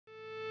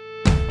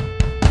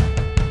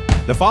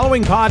The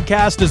following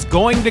podcast is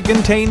going to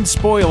contain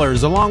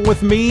spoilers, along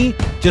with me,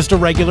 just a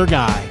regular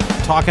guy,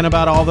 talking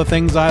about all the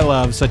things I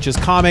love, such as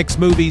comics,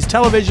 movies,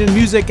 television,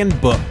 music,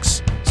 and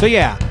books. So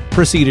yeah,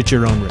 proceed at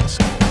your own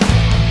risk.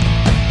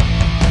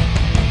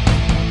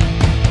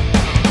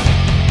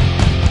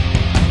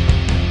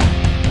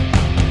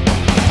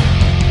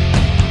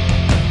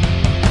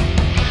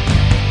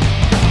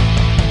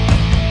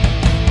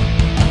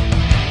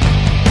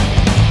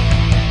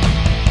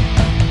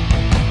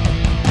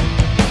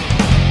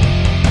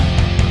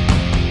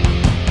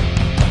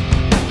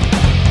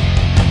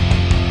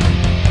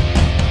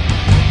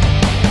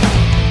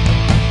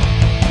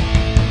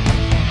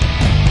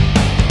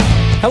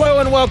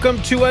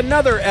 Welcome to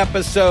another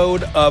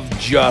episode of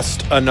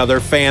Just Another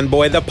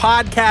Fanboy, the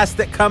podcast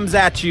that comes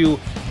at you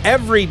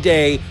every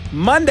day,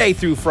 Monday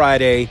through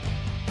Friday,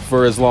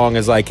 for as long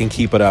as I can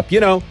keep it up. You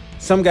know,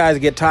 some guys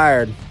get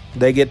tired.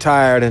 They get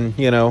tired and,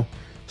 you know,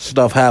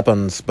 stuff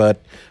happens.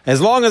 But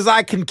as long as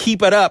I can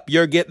keep it up,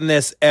 you're getting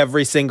this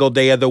every single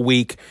day of the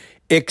week,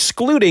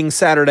 excluding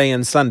Saturday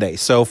and Sunday.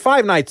 So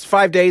 5 nights,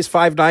 5 days,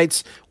 5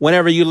 nights,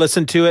 whenever you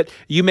listen to it.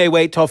 You may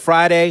wait till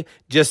Friday.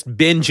 Just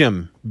binge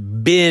them.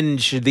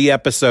 Binge the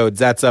episodes.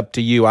 That's up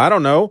to you. I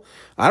don't know.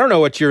 I don't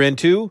know what you're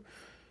into.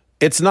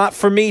 It's not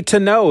for me to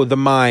know the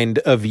mind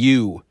of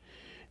you.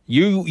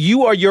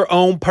 You are your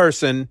own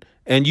person,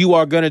 and you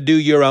are going to do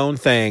your own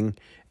thing,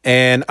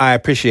 and I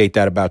appreciate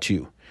that about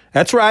you.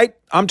 That's right.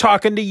 I'm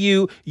talking to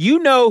you. You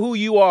know who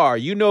you are.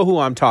 You know who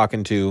I'm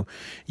talking to.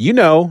 You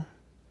know.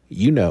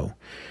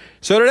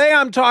 So today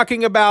I'm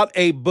talking about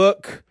a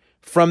book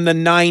from the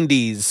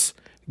 90s,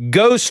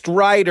 Ghost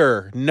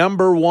Rider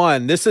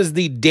 #1. This is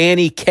the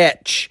Danny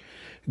Ketch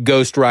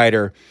Ghost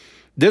Rider.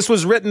 This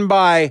was written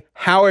by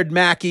Howard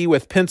Mackie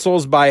with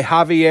pencils by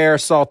Javier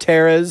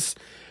Salteres,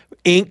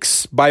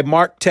 inks by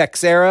Mark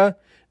Texeira,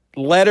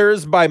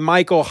 letters by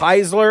Michael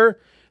Heisler.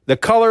 The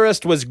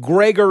colorist was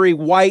Gregory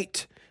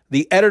Wright.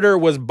 The editor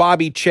was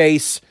Bobbie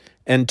Chase,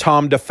 and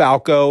Tom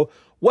DeFalco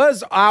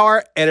was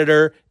our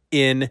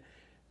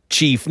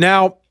editor-in-chief.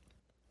 Now,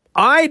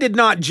 I did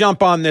not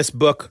jump on this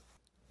book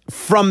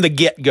from the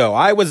get-go.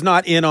 I was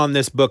not in on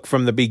this book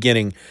from the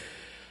beginning.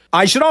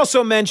 I should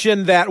also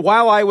mention that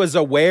while I was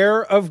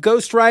aware of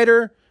Ghost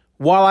Rider,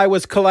 while I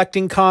was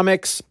collecting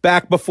comics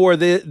back before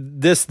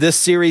this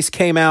series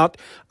came out,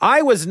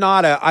 I was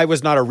not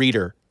a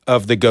reader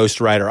of the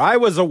Ghost Rider. I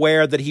was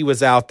aware that he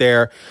was out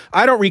there.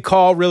 I don't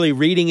recall really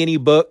reading any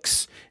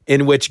books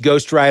in which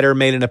Ghost Rider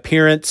made an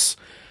appearance.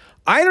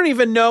 I don't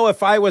even know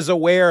if I was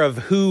aware of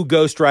who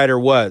Ghost Rider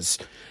was.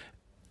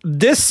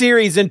 This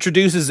series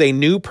introduces a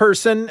new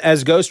person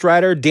as Ghost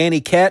Rider, Danny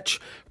Ketch.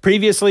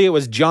 Previously, it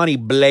was Johnny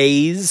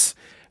Blaze,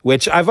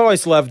 which I've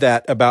always loved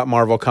that about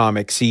Marvel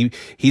Comics.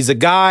 He's a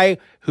guy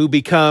who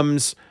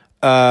becomes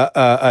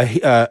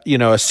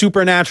a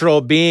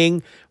supernatural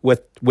being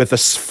with a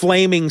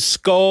flaming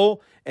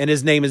skull, and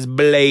his name is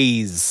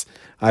Blaze.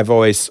 I've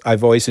always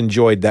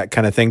enjoyed that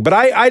kind of thing, but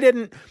I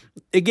didn't.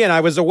 Again, I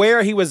was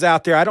aware he was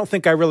out there. I don't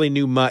think I really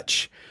knew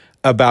much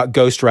about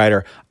Ghost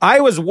Rider.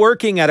 I was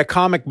working at a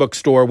comic book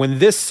store when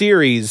this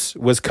series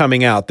was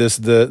coming out,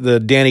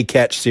 the Danny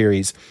Ketch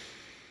series.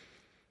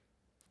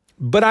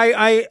 But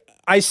I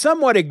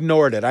somewhat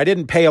ignored it. I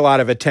didn't pay a lot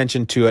of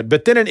attention to it.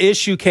 But then an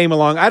issue came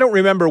along. I don't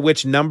remember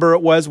which number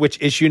it was,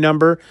 which issue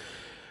number.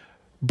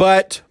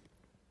 But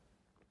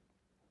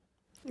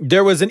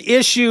there was an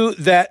issue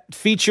that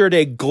featured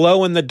a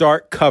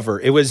glow-in-the-dark cover.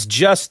 It was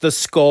just the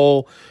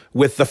skull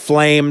with the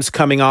flames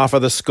coming off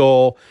of the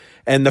skull.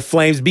 And the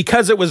flames,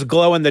 because it was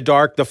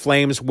glow-in-the-dark, the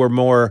flames were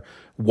more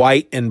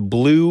white and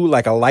blue,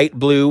 like a light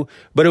blue.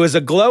 But it was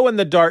a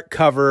glow-in-the-dark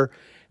cover.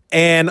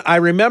 And I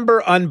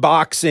remember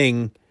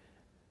unboxing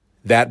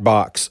that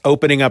box,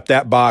 opening up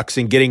that box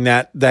and getting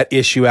that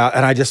issue out.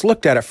 And I just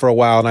looked at it for a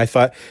while, and I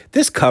thought,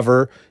 this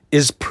cover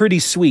is pretty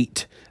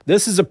sweet.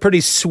 This is a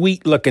pretty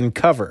sweet-looking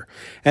cover.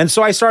 And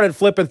so I started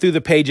flipping through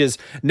the pages.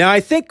 Now,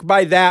 I think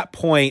by that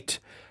point,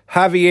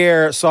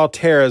 Javier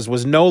Salteres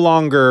was no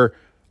longer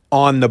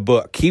on the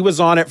book. He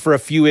was on it for a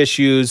few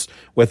issues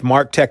with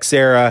Mark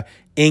Texeira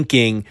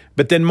inking,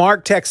 but then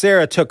Mark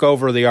Texeira took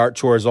over the art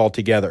chores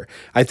altogether.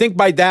 I think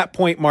by that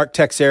point, Mark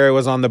Texeira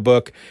was on the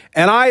book,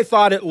 and I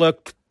thought it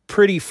looked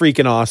pretty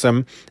freaking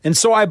awesome, and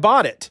so I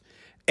bought it.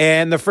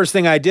 And the first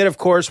thing I did, of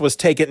course, was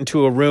take it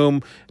into a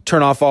room,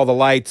 turn off all the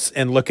lights,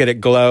 and look at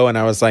it glow, and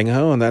I was like,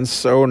 oh, that's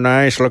so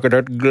nice. Look at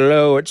it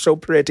glow. It's so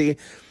pretty.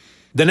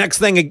 The next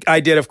thing I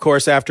did, of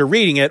course, after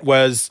reading it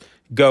was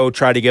go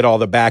try to get all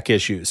the back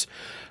issues.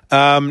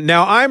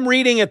 Now, I'm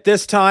reading it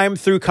this time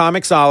through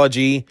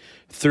Comixology,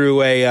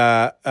 through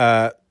I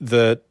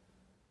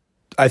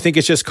think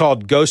it's just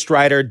called Ghost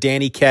Rider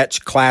Danny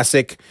Ketch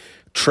Classic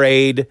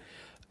Trade.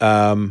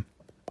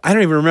 I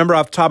don't even remember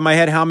off the top of my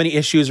head how many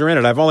issues are in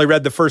it. I've only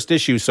read the first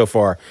issue so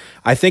far.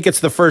 I think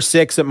it's the first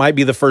 6. It might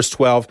be the first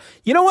 12.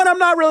 You know what? I'm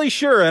not really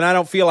sure, and I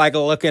don't feel like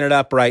looking it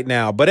up right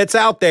now. But it's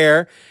out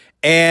there,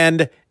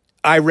 and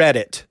I read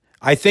it.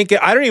 I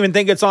don't even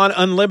think it's on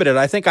Unlimited.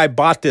 I think I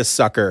bought this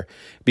sucker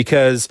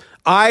because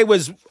I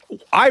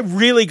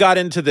really got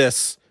into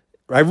this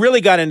I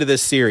really got into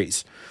this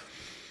series.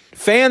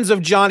 Fans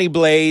of Johnny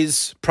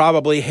Blaze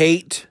probably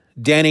hate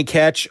Danny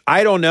Ketch.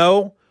 I don't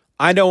know.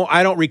 I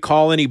don't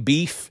recall any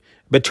beef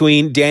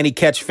between Danny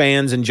Ketch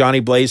fans and Johnny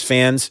Blaze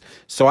fans,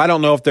 so I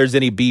don't know if there's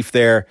any beef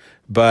there.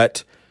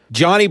 But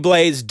Johnny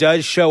Blaze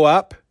does show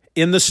up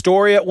in the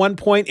story at one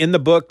point in the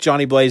book.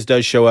 Johnny Blaze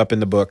does show up in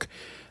the book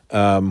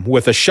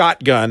with a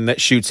shotgun that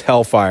shoots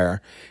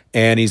hellfire,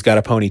 and he's got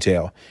a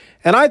ponytail.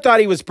 And I thought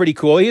he was pretty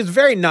cool. He was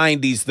very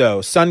 90s,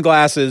 though.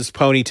 Sunglasses,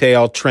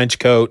 ponytail, trench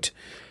coat,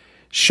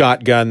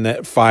 shotgun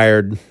that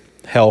fired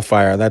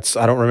hellfire.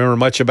 I don't remember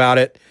much about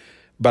it,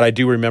 but I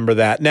do remember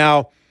that.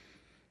 Now,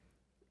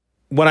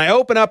 when I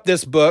open up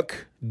this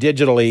book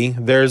digitally,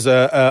 there's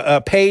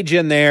a page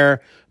in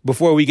there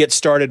before we get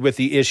started with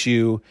the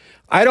issue.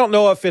 I don't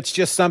know if it's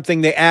just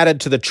something they added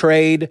to the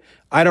trade.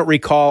 I don't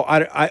recall.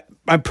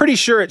 I'm pretty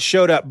sure it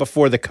showed up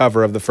before the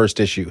cover of the first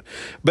issue,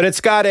 but it's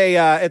got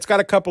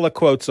a couple of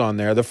quotes on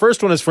there. The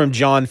first one is from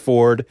John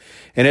Ford,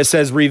 and it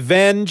says,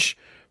 "Revenge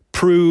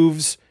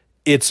proves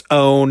its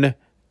own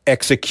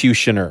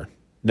executioner."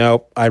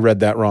 Nope, I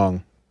read that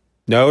wrong.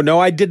 No,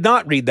 I did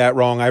not read that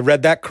wrong. I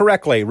read that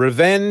correctly.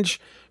 "Revenge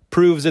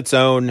proves its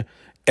own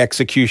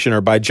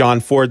executioner" by John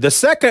Ford. The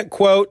second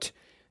quote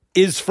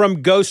is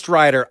from Ghost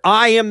Rider.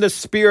 "I am the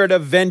spirit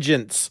of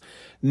vengeance.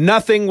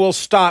 Nothing will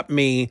stop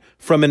me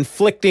from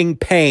inflicting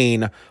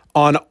pain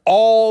on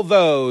all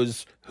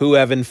those who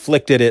have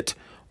inflicted it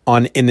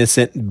on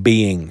innocent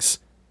beings."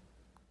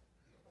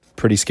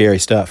 Pretty scary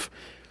stuff.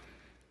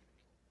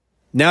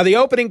 Now, the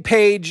opening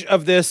page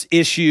of this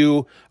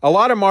issue, a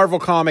lot of Marvel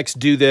Comics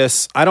do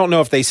this. I don't know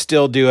if they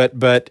still do it,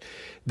 but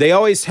they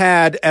always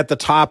had at the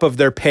top of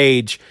their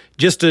page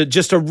just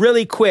a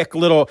really quick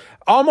little,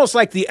 almost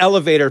like the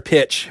elevator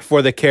pitch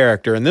for the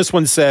character. And this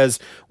one says,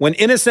 "When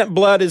innocent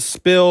blood is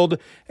spilled,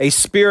 a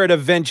spirit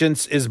of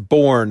vengeance is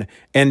born,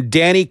 and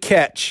Danny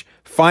Ketch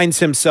finds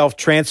himself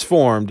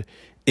transformed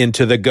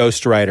into the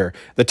Ghost Rider."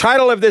 The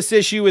title of this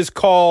issue is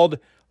called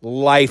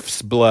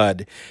Life's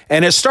Blood,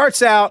 and it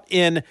starts out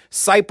in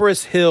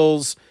Cypress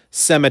Hills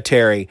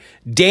Cemetery.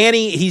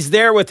 Danny, he's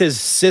there with his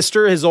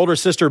sister, his older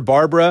sister,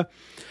 Barbara.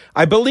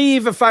 I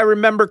believe, if I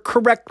remember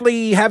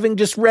correctly, having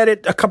just read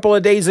it a couple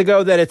of days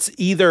ago, that it's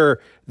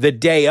either the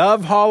day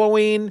of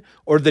Halloween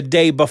or the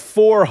day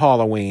before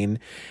Halloween,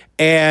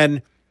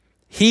 and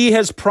he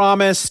has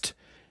promised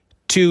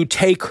to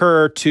take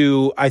her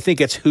to, I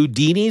think it's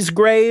Houdini's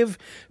grave.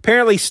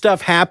 Apparently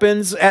stuff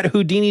happens at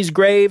Houdini's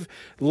grave.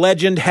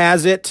 Legend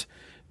has it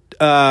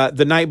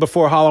the night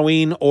before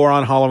Halloween or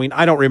on Halloween.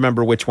 I don't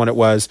remember which one it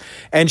was.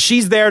 And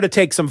she's there to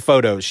take some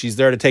photos. She's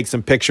there to take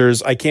some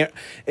pictures.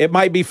 It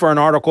might be for an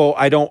article.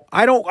 I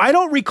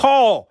don't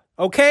recall.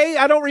 Okay.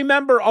 I don't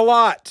remember a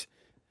lot.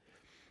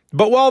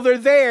 But while they're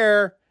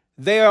there,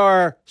 they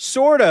are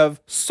sort of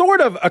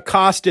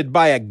accosted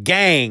by a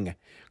gang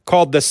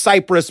called the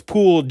Cypress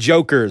Pool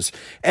Jokers.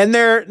 And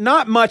they're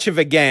not much of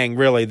a gang,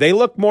 really. They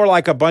look more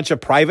like a bunch of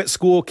private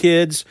school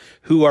kids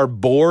who are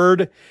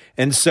bored.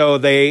 And so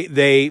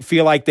they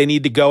feel like they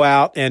need to go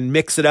out and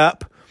mix it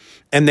up.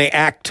 And they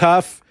act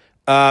tough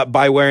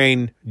by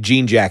wearing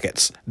jean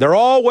jackets. They're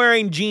all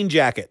wearing jean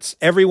jackets,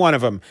 every one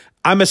of them.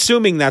 I'm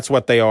assuming that's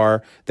what they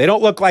are. They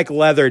don't look like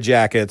leather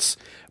jackets,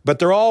 but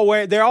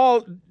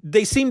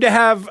they seem to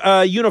have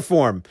a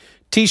uniform.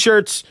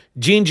 T-shirts,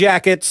 jean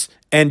jackets,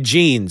 and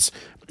jeans.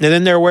 And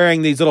then they're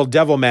wearing these little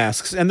devil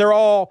masks, and they're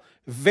all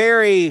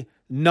very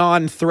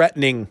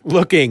non-threatening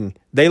looking.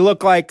 They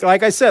look like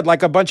I said,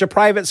 like a bunch of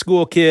private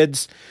school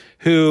kids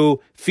who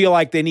feel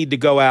like they need to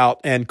go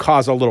out and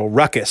cause a little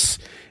ruckus.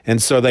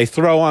 And so they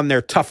throw on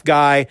their tough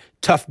guy,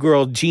 tough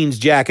girl jeans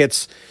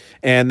jackets,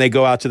 and they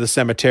go out to the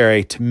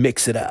cemetery to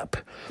mix it up.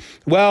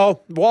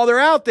 Well, while they're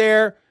out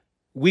there,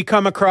 we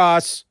come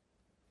across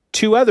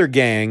two other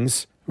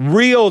gangs,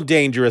 real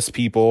dangerous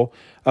people,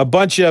 a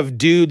bunch of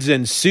dudes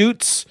in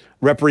suits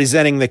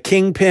representing the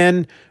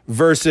Kingpin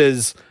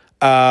versus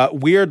a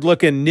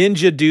weird-looking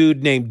ninja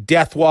dude named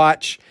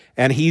Deathwatch,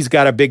 and he's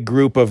got a big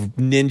group of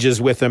ninjas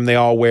with him. They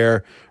all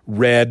wear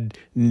red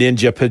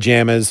ninja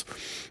pajamas.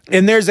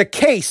 And there's a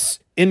case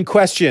in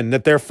question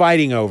that they're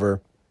fighting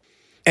over.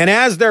 And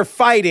as they're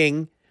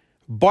fighting,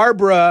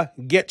 Barbara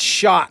gets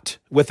shot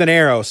with an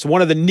arrow. So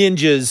one of the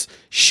ninjas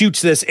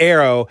shoots this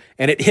arrow,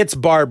 and it hits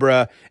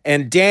Barbara,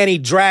 and Danny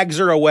drags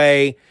her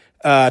away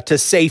to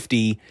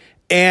safety.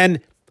 And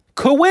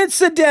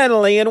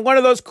coincidentally, and one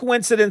of those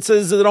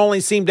coincidences that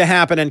only seem to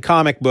happen in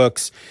comic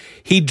books,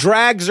 he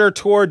drags her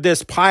toward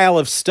this pile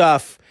of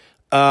stuff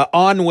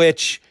on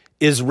which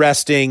is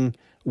resting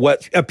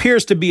what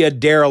appears to be a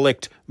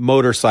derelict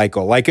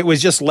motorcycle. Like it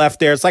was just left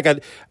there. It's like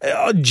a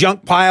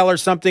junk pile or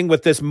something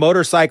with this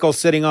motorcycle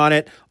sitting on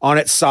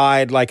its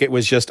side, like it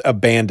was just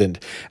abandoned.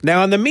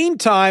 Now, in the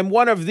meantime,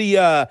 one of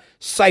the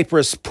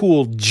Cypress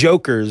Pool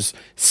Jokers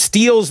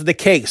steals the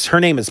case.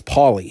 Her name is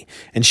Polly,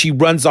 and she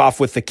runs off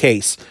with the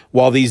case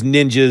while these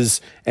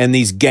ninjas and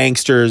these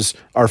gangsters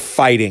are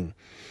fighting.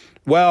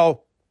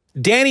 Well,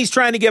 Danny's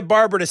trying to get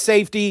Barbara to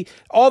safety.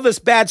 All this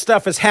bad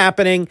stuff is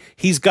happening.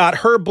 He's got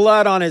her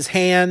blood on his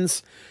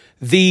hands.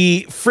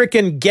 the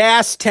freaking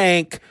gas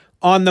tank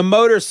on the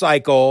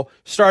motorcycle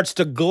starts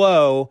to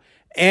glow,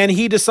 and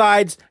he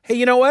decides, hey,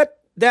 you know what?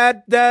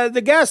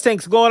 The gas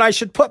tank's glowing. I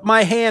should put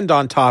my hand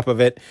on top of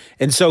it.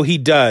 And so he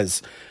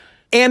does.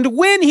 And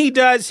when he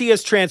does, he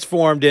is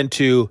transformed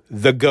into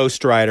the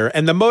Ghost Rider,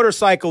 and the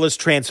motorcycle is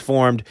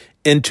transformed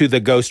into the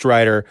Ghost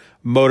Rider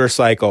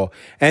motorcycle.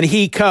 And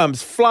he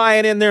comes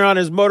flying in there on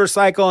his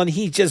motorcycle, and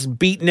he's just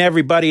beating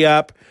everybody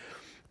up,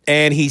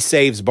 and he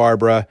saves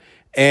Barbara.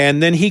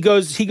 And then he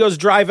goes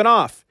driving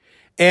off,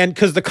 and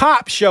because the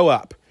cops show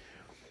up.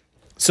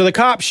 So the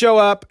cops show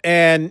up,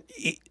 and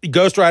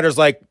Ghost Rider's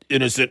like,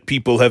 innocent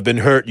people have been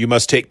hurt. You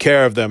must take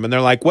care of them. And they're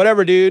like,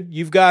 whatever, dude.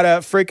 You've got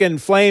freaking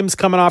flames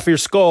coming off your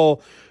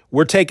skull.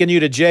 We're taking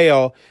you to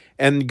jail.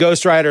 And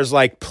Ghost Rider's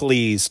like,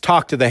 please,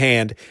 talk to the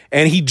hand.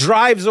 And he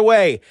drives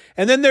away.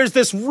 And then there's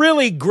this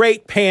really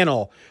great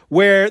panel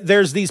where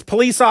there's these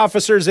police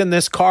officers in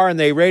this car, and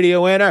they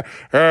radio in,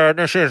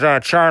 this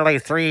is Charlie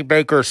 3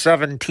 Baker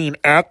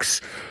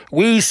 17X.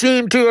 We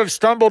seem to have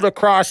stumbled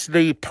across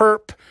the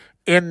perp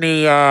in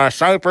the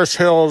Cypress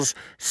Hills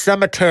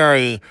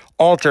Cemetery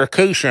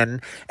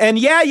altercation. And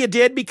yeah, you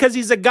did, because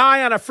he's a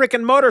guy on a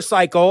freaking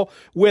motorcycle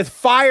with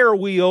fire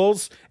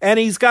wheels, and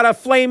he's got a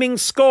flaming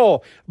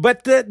skull.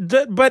 But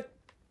but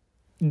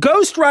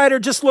Ghost Rider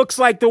just looks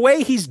like, the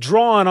way he's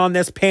drawn on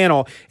this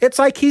panel, it's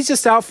like he's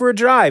just out for a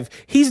drive.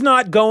 He's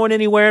not going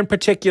anywhere in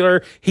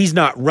particular. He's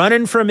not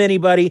running from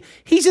anybody.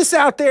 He's just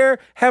out there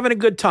having a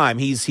good time.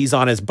 He's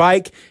on his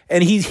bike,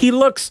 and he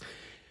looks...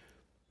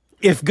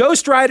 If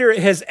Ghost Rider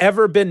has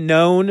ever been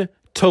known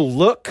to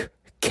look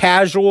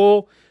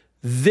casual,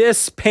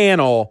 this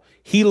panel,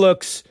 he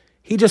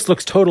just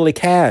looks totally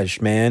cash,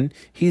 man.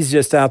 He's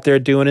just out there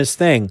doing his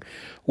thing.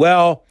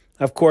 Well,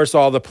 of course,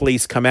 all the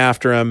police come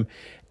after him.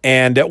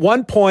 And at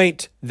one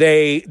point,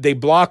 they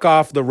block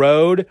off the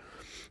road.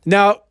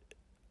 Now,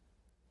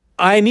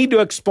 I need to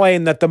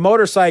explain that the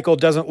motorcycle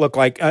doesn't look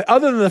like,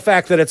 other than the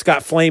fact that it's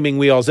got flaming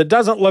wheels, it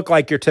doesn't look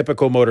like your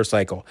typical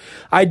motorcycle.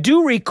 I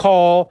do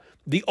recall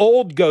the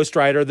old Ghost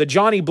Rider, the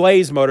Johnny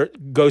Blaze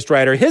Ghost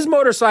Rider, his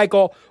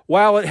motorcycle,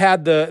 while it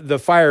had the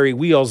fiery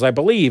wheels, I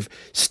believe,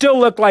 still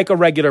looked like a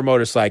regular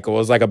motorcycle. It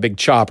was like a big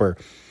chopper.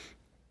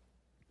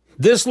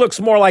 This looks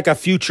more like a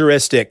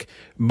futuristic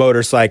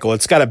motorcycle.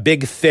 It's got a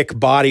big, thick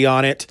body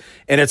on it,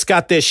 and it's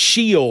got this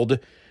shield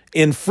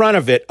in front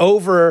of it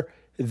over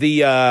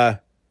the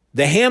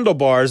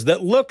handlebars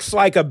that looks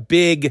like a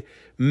big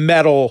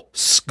metal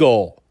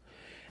skull.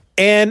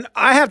 And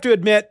I have to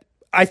admit,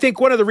 I think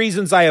one of the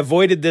reasons I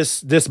avoided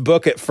this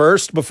book at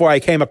first, before I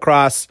came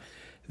across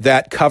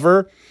that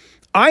cover,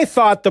 I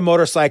thought the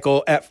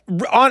motorcycle,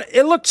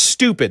 it looked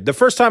stupid. The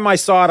first time I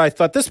saw it, I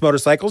thought, this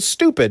motorcycle's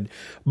stupid.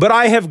 But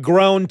I have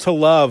grown to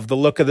love the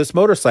look of this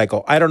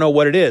motorcycle. I don't know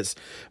what it is.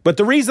 But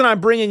the reason I'm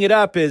bringing it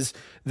up is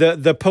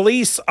the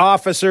police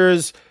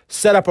officers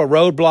set up a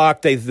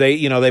roadblock.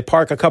 They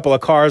park a couple of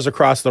cars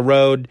across the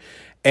road,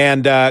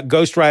 and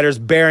Ghost Rider's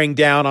bearing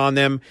down on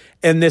them,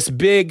 and this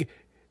big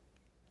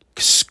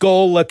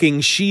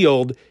skull-looking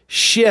shield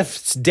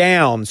shifts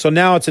down. So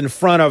now it's in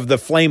front of the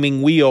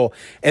flaming wheel,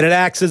 and it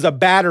acts as a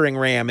battering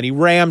ram, and he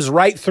rams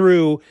right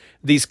through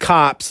these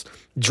cops,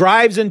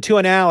 drives into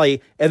an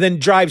alley, and then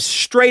drives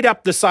straight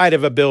up the side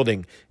of a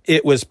building.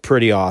 It was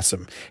pretty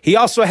awesome. He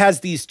also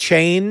has these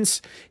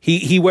chains.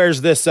 He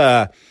wears this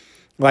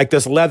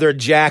this leather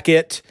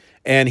jacket,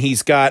 and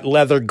he's got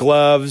leather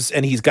gloves,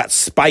 and he's got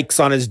spikes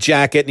on his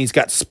jacket, and he's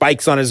got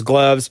spikes on his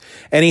gloves,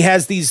 and he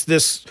has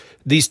this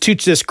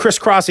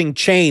crisscrossing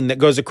chain that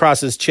goes across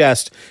his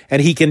chest,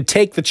 and he can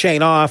take the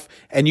chain off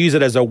and use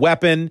it as a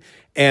weapon,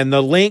 and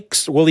the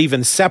links will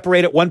even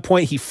separate. At one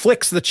point, he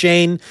flicks the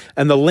chain,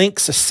 and the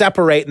links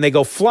separate, and they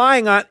go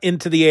flying out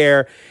into the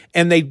air,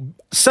 and they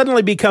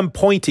suddenly become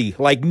pointy,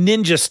 like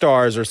ninja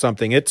stars or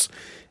something.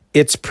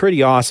 It's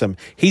pretty awesome.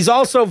 He's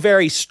also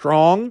very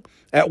strong.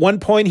 At one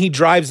point, he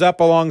drives up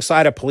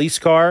alongside a police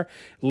car,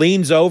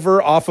 leans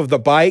over off of the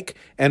bike,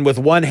 and with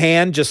one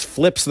hand just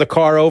flips the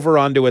car over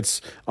onto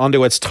its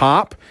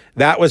top.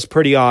 That was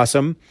pretty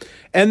awesome.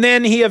 And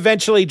then he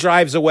eventually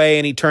drives away,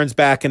 and he turns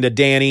back into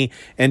Danny,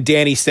 and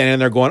Danny's standing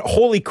there going,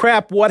 holy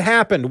crap, what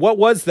happened? What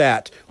was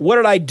that? What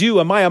did I do?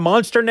 Am I a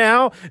monster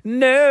now?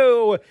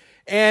 No.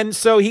 And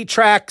so he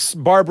tracks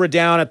Barbara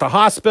down at the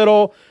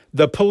hospital.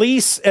 The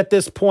police at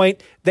this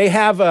point, they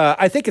have,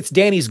 I think it's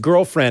Danny's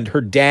girlfriend. Her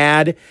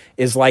dad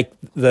is like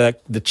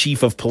the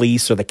chief of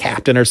police or the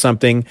captain or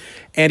something.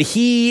 And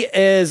he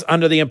is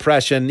under the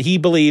impression, he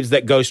believes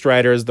that Ghost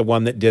Rider is the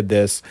one that did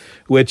this,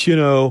 which,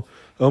 oh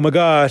my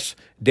gosh,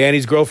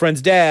 Danny's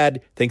girlfriend's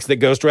dad thinks that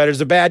Ghost Rider's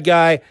a bad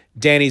guy.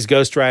 Danny's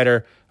Ghost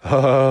Rider.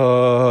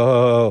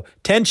 Oh,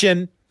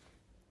 tension.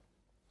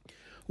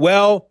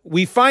 Well,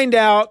 we find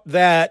out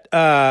that,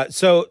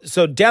 so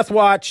Death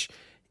Watch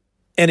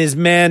and his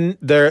men,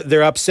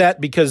 they're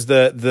upset because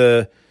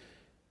the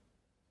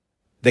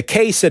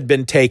case had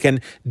been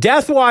taken.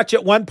 Death Watch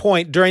at one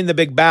point during the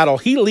big battle,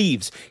 he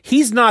leaves.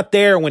 He's not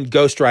there when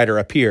Ghost Rider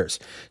appears.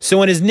 So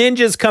when his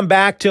ninjas come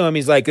back to him,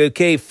 he's like,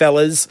 okay,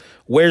 fellas,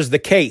 where's the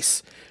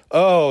case?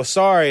 oh,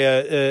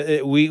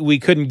 sorry, we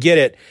couldn't get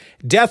it.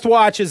 Death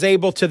Watch is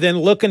able to then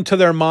look into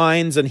their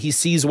minds and he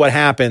sees what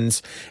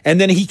happens. And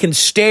then he can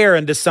stare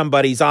into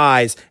somebody's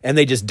eyes and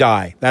they just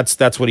die.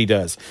 That's what he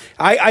does.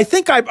 I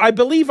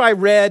believe I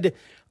read,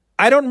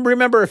 I don't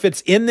remember if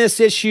it's in this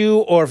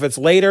issue or if it's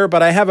later,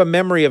 but I have a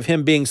memory of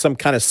him being some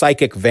kind of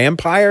psychic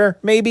vampire,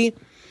 maybe.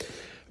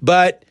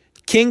 But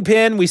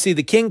Kingpin, we see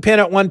the Kingpin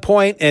at one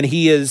point, and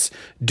he is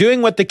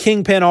doing what the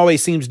Kingpin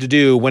always seems to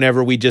do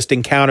whenever we just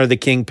encounter the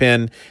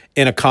Kingpin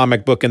in a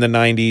comic book in the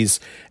 90s.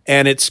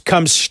 And it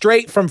comes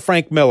straight from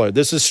Frank Miller.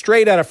 This is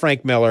straight out of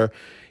Frank Miller.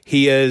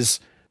 He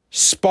is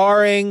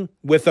sparring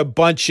with a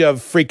bunch of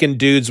freaking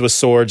dudes with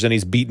swords, and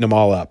he's beating them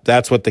all up.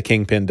 That's what the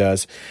Kingpin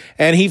does.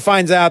 And he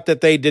finds out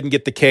that they didn't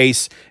get the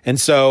case. And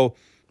so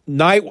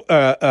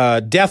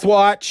Death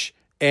Watch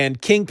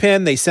and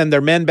Kingpin, they send their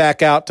men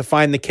back out to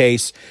find the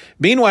case.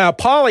 Meanwhile,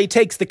 Polly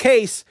takes the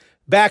case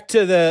back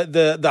to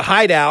the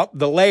hideout,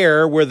 the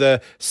lair where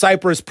the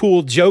Cypress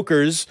Pool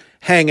Jokers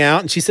hang out.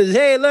 And she says,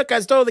 hey, look,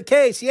 I stole the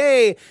case.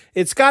 Yay.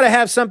 It's got to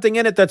have something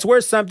in it that's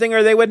worth something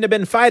or they wouldn't have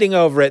been fighting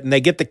over it. And they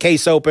get the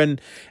case open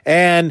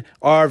and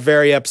are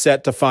very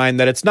upset to find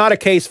that it's not a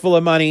case full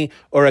of money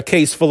or a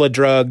case full of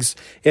drugs.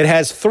 It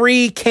has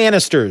 3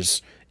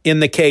 canisters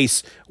in the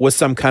case with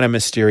some kind of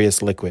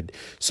mysterious liquid.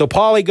 So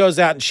Polly goes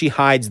out and she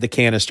hides the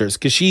canisters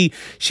because she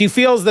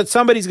feels that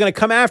somebody's going to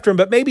come after him,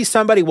 but maybe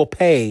somebody will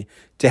pay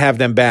to have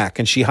them back.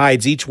 And she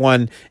hides each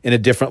one in a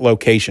different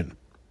location.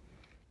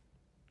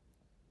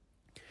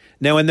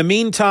 Now, in the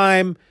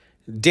meantime,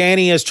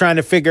 Danny is trying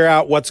to figure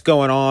out what's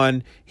going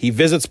on. He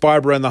visits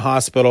Barbara in the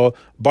hospital.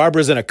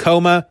 Barbara's in a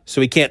coma,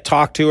 so he can't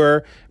talk to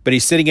her, but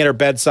he's sitting at her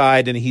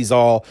bedside and he's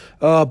all,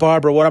 oh,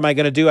 Barbara, what am I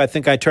going to do? I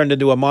think I turned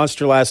into a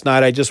monster last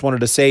night. I just wanted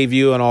to save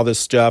you and all this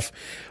stuff.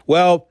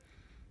 Well,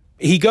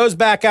 he goes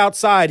back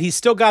outside. He's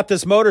still got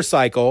this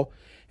motorcycle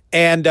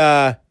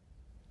and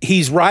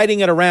he's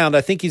riding it around.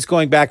 I think he's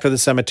going back to the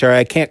cemetery.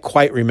 I can't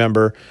quite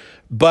remember,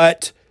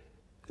 but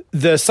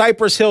the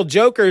Cypress Hill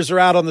Jokers are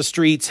out on the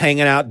streets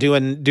hanging out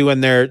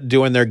doing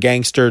their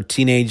gangster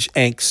teenage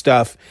angst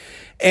stuff.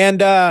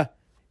 And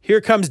here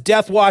comes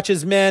Death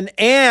Watch's men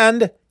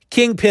and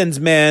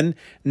Kingpin's men.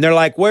 And they're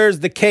like,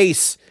 where's the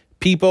case,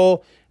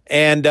 people?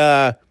 And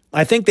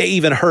I think they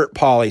even hurt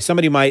Polly.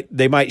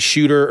 They might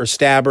shoot her or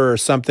stab her or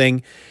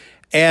something.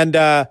 And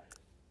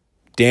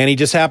Danny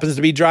just happens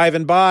to be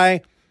driving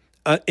by.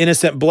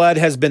 Innocent blood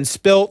has been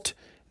spilt.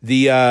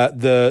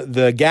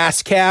 The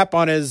gas cap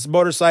on his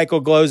motorcycle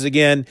glows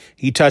again.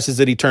 He touches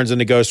it. He turns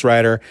into Ghost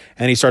Rider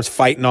and he starts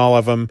fighting all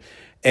of them.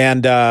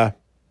 And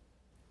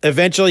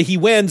eventually he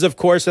wins, of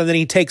course. And then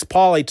he takes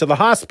Polly to the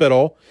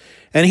hospital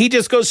and he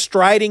just goes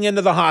striding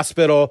into the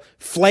hospital,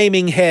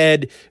 flaming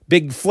head,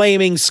 big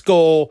flaming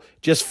skull,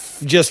 just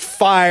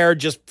fire,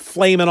 just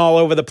flaming all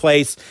over the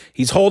place.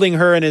 He's holding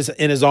her in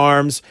his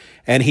arms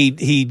and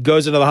he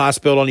goes into the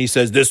hospital and he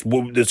says,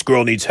 this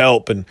girl needs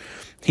help. And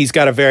he's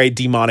got a very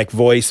demonic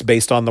voice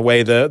based on the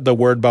way the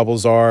word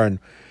bubbles are. And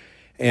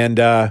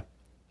then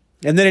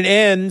it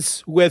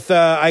ends with,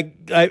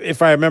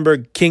 if I remember,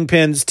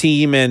 Kingpin's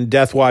team and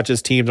Death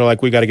Watch's team are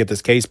like, we got to get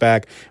this case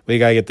back. We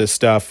got to get this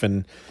stuff.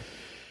 And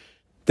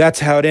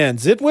that's how it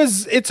ends.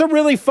 It's a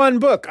really fun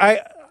book.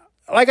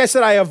 Like I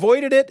said, I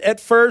avoided it at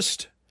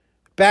first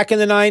back in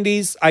the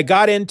 90s. I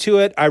got into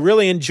it. I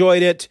really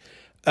enjoyed it.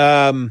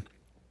 I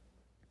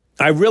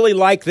really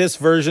like this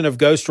version of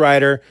Ghost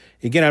Rider.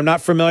 Again, I'm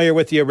not familiar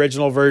with the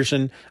original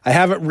version. I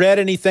haven't read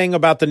anything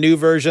about the new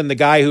version, the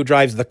guy who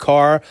drives the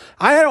car.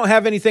 I don't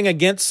have anything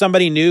against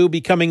somebody new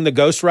becoming the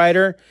Ghost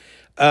Rider.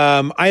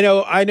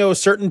 I know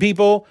certain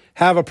people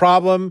have a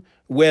problem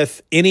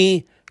with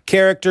any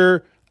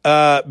character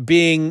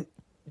being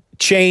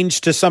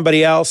changed to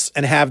somebody else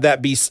and have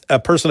that be a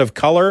person of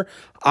color.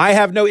 I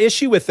have no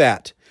issue with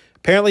that.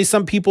 Apparently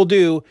some people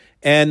do,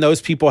 and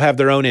those people have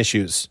their own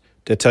issues,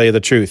 to tell you the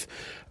truth.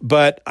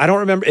 But I don't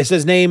remember, it's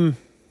his name.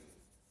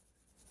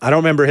 I don't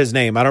remember his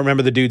name. I don't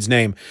remember the dude's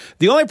name.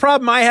 The only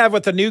problem I have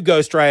with the new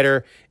Ghost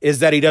Rider is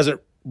that he doesn't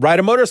ride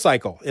a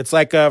motorcycle. It's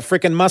like a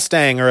freaking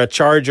Mustang or a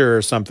Charger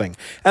or something.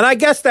 And I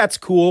guess that's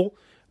cool.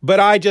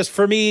 But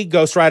for me,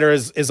 Ghost Rider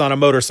is on a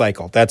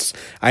motorcycle.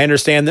 I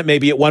understand that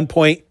maybe at one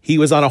point he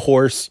was on a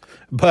horse.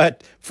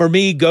 But for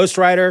me, Ghost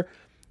Rider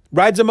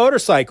rides a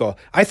motorcycle.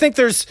 I think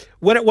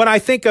when I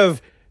think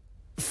of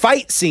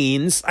fight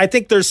scenes, I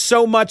think there's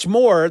so much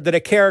more that a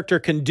character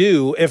can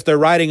do if they're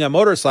riding a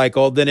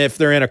motorcycle than if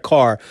they're in a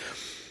car.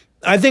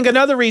 I think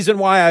another reason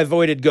why I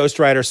avoided Ghost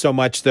Rider so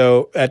much,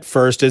 though, at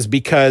first is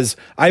because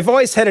I've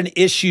always had an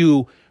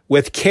issue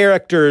with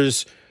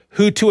characters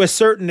who, to a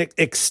certain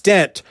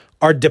extent,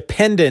 are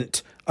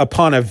dependent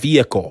upon a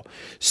vehicle.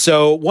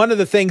 So one of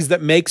the things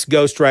that makes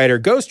Ghost Rider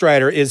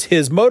is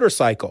his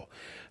motorcycle.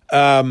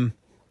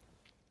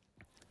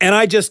 And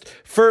I just,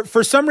 for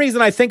some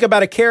reason, I think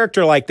about a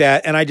character like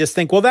that, and I just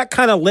think, well, that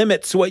kind of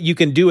limits what you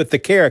can do with the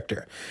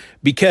character.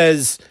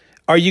 Because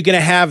are you going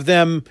to have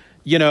them,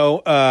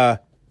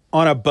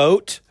 on a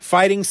boat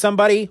fighting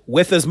somebody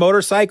with his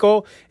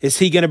motorcycle? Is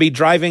he going to be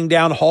driving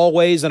down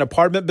hallways and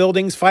apartment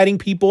buildings fighting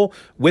people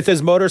with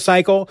his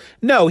motorcycle?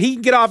 No, he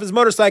can get off his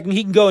motorcycle and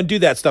he can go and do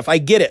that stuff. I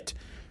get it.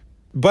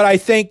 But I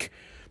think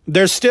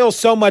there's still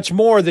so much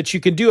more that you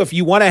can do if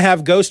you want to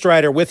have Ghost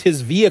Rider with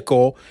his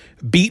vehicle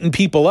beating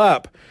people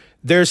up.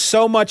 There's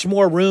so much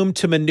more room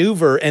to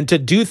maneuver and to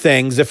do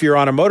things if you're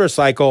on a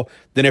motorcycle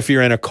than if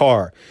you're in a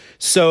car.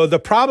 So the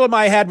problem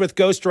I had with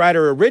Ghost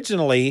Rider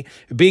originally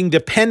being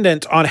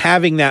dependent on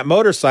having that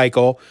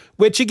motorcycle,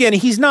 which again,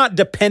 he's not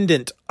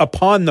dependent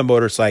upon the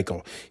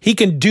motorcycle. He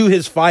can do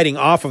his fighting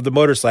off of the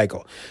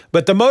motorcycle.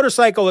 But the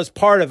motorcycle is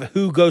part of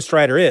who Ghost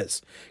Rider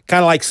is,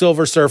 kind of like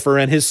Silver Surfer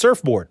and his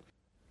surfboard.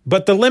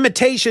 But the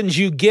limitations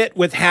you get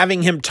with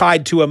having him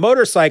tied to a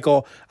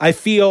motorcycle, I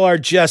feel are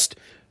just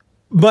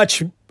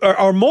much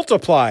are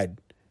multiplied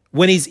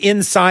when he's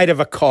inside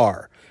of a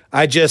car.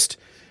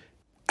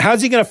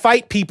 How's he going to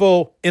fight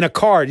people in a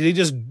car? Did he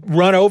just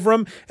run over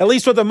them? At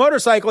least with a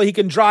motorcycle, he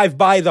can drive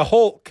by the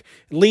Hulk,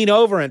 lean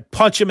over and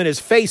punch him in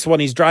his face when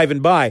he's driving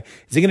by.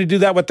 Is he going to do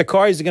that with the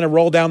car? Is he going to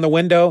roll down the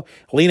window,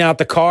 lean out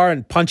the car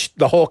and punch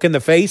the Hulk in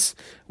the face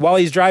while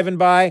he's driving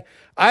by?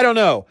 I don't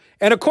know.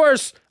 And of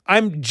course,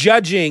 I'm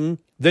judging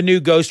the new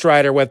Ghost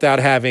Rider without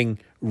having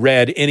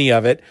read any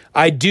of it.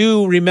 I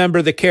do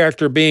remember the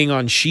character being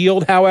on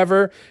S.H.I.E.L.D.,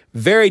 however.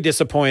 Very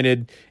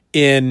disappointed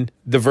in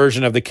the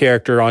version of the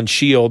character on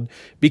S.H.I.E.L.D.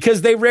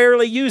 because they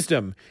rarely used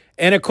him.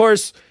 And of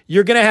course, if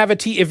you're going to have a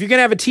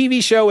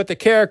TV show with a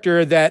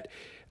character that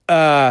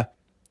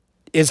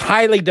is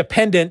highly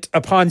dependent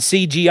upon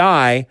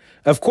CGI,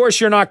 of course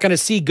you're not going to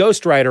see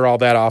Ghost Rider all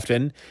that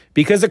often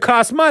because it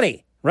costs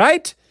money,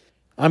 right?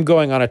 I'm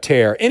going on a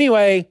tear.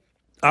 Anyway,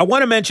 I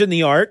want to mention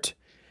the art.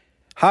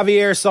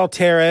 Javier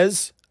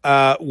Salteres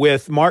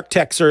with Mark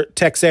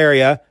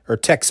Texeira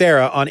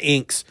on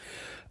inks.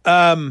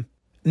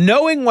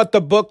 Knowing what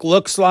the book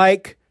looks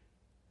like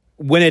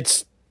when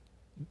it's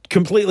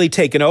completely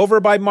taken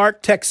over by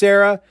Mark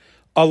Texeira,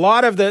 a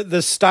lot of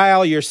the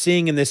style you're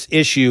seeing in this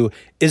issue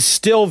is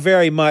still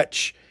very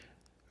much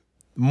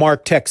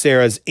Mark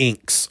Texeira's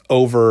inks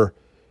over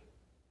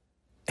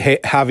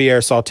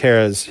Javier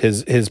Salteres,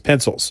 his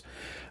pencils.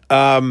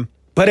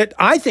 But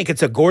I think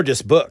it's a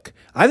gorgeous book.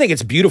 I think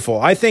it's beautiful.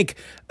 I think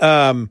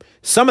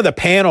some of the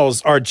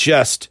panels are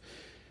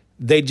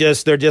they're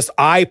just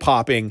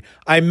eye-popping.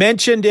 I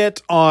mentioned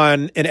it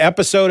on an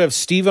episode of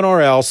Stephen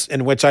or Else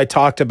in which I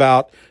talked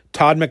about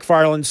Todd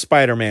McFarlane's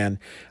Spider-Man.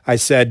 I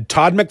said,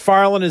 Todd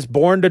McFarlane is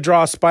born to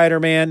draw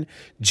Spider-Man.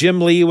 Jim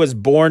Lee was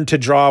born to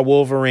draw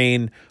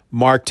Wolverine.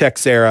 Mark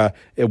Texeira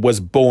was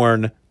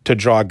born to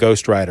draw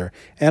Ghost Rider.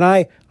 And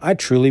I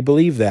truly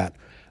believe that.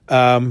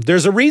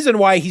 There's a reason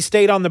why he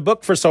stayed on the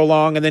book for so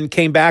long and then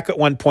came back at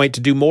one point to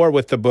do more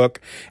with the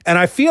book. And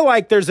I feel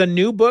like there's a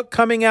new book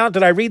coming out.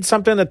 Did I read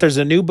something that there's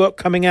a new book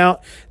coming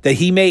out that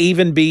he may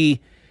even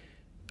be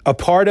a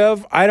part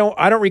of? I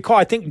don't recall.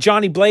 I think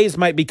Johnny Blaze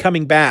might be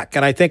coming back,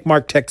 and I think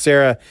Mark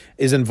Texeira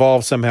is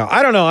involved somehow.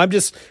 I don't know. I'm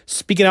just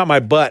speaking out my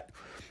butt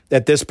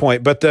at this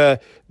point. But the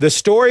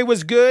story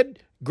was good.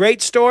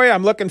 Great story.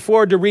 I'm looking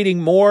forward to reading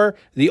more.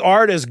 The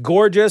art is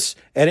gorgeous,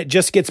 and it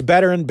just gets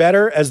better and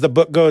better as the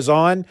book goes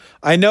on.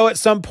 I know at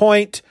some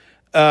point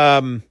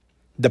the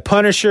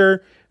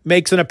Punisher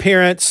makes an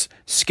appearance.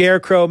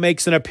 Scarecrow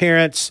makes an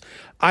appearance.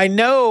 I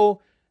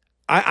know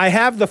I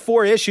have the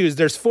 4 issues.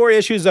 There's 4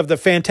 issues of the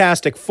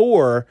Fantastic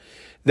Four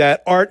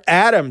that Art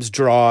Adams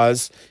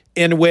draws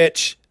in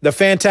which the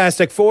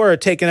Fantastic Four are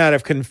taken out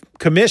of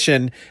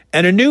commission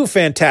and a new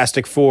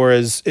Fantastic Four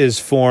is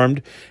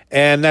formed,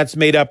 and that's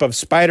made up of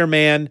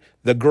Spider-Man,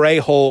 the Gray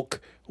Hulk,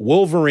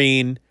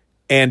 Wolverine,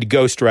 and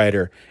Ghost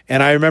Rider.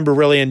 And I remember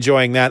really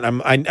enjoying that.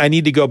 I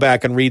need to go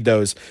back and read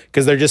those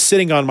because they're just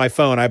sitting on my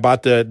phone. I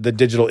bought the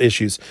digital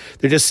issues.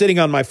 They're just sitting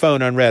on my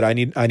phone unread.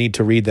 I need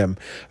to read them.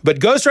 But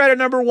Ghost Rider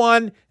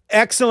 #1,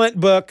 excellent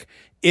book.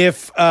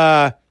 If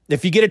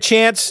you get a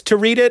chance to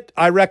read it,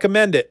 I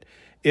recommend it.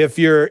 If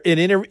you're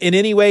in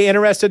any way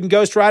interested in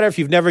Ghost Rider, if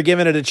you've never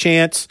given it a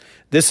chance,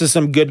 this is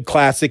some good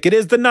classic. It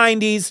is the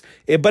 90s,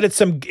 but the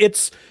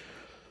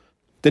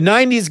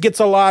 90s gets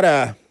a lot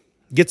of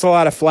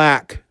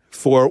flack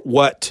for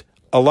what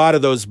a lot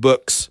of those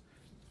books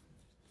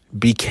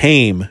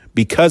became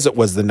because it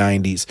was the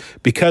 90s,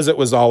 because it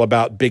was all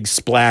about big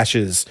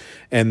splashes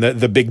and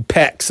the big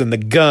pecs and the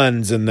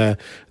guns and the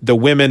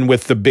women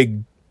with the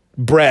big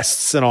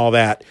breasts and all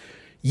that.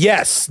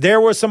 Yes,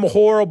 there were some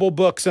horrible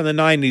books in the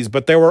 90s,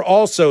 but there were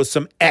also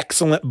some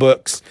excellent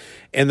books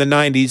in the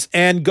 90s.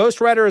 And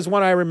Ghost Rider is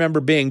one I remember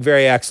being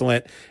very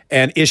excellent,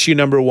 and issue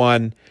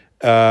 #1,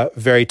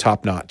 very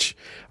top-notch.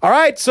 All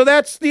right, so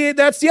that's the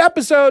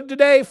episode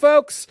today,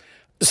 folks.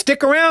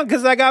 Stick around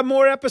because I got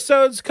more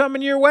episodes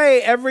coming your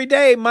way every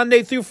day,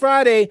 Monday through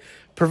Friday.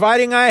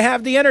 Providing I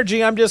have the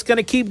energy, I'm just going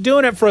to keep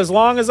doing it for as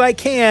long as I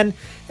can.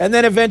 And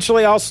then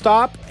eventually I'll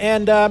stop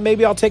and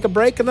maybe I'll take a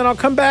break and then I'll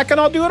come back and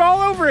I'll do it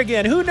all over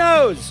again. Who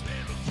knows?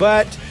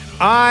 But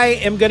I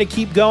am going to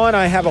keep going.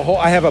 I have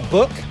a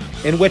book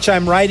in which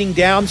I'm writing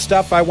down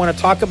stuff I want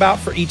to talk about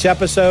for each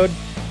episode.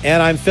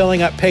 and I'm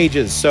filling up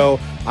pages. So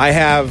I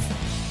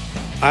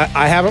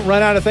haven't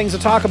run out of things to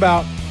talk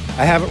about.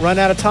 I haven't run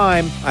out of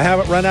time. I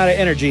haven't run out of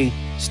energy.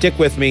 Stick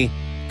with me,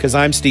 because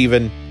I'm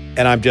Steven,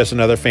 and I'm just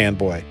another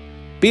fanboy.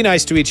 Be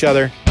nice to each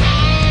other.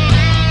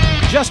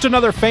 Just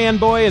Another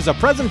Fanboy is a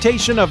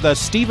presentation of the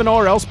Steven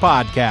or Else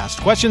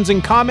podcast. Questions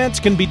and comments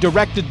can be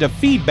directed to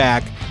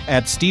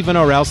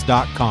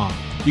feedback@stevenorelse.com.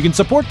 You can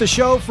support the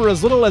show for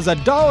as little as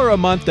 $1 a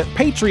month at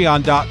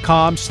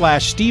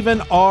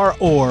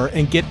patreon.com/StevenRor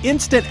and get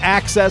instant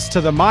access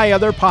to the My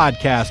Other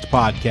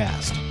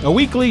podcast, a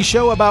weekly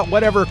show about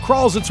whatever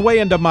crawls its way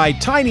into my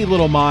tiny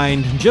little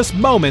mind just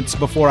moments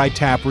before I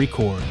tap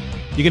record.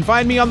 You can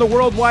find me on the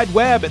World Wide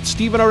Web at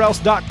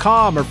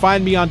stevenorelse.com or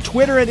find me on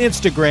Twitter and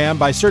Instagram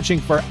by searching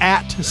for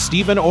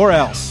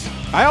 @StevenOrElse.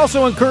 I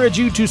also encourage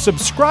you to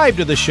subscribe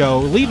to the show,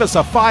 leave us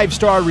a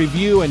 5-star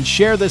review, and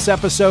share this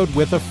episode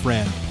with a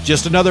friend.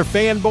 Just Another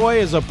Fanboy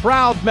is a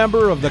proud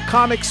member of the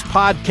Comics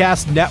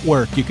Podcast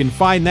Network. You can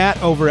find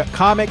that over at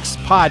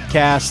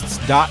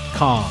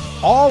comicspodcasts.com.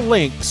 All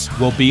links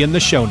will be in the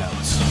show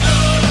notes.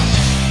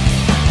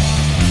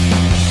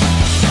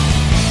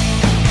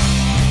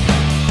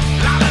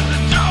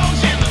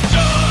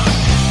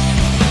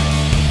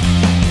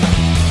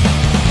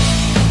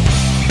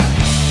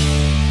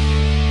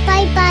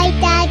 Bye-bye,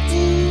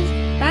 Daddy.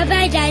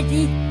 Bye-bye,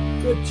 Daddy.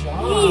 Good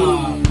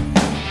job.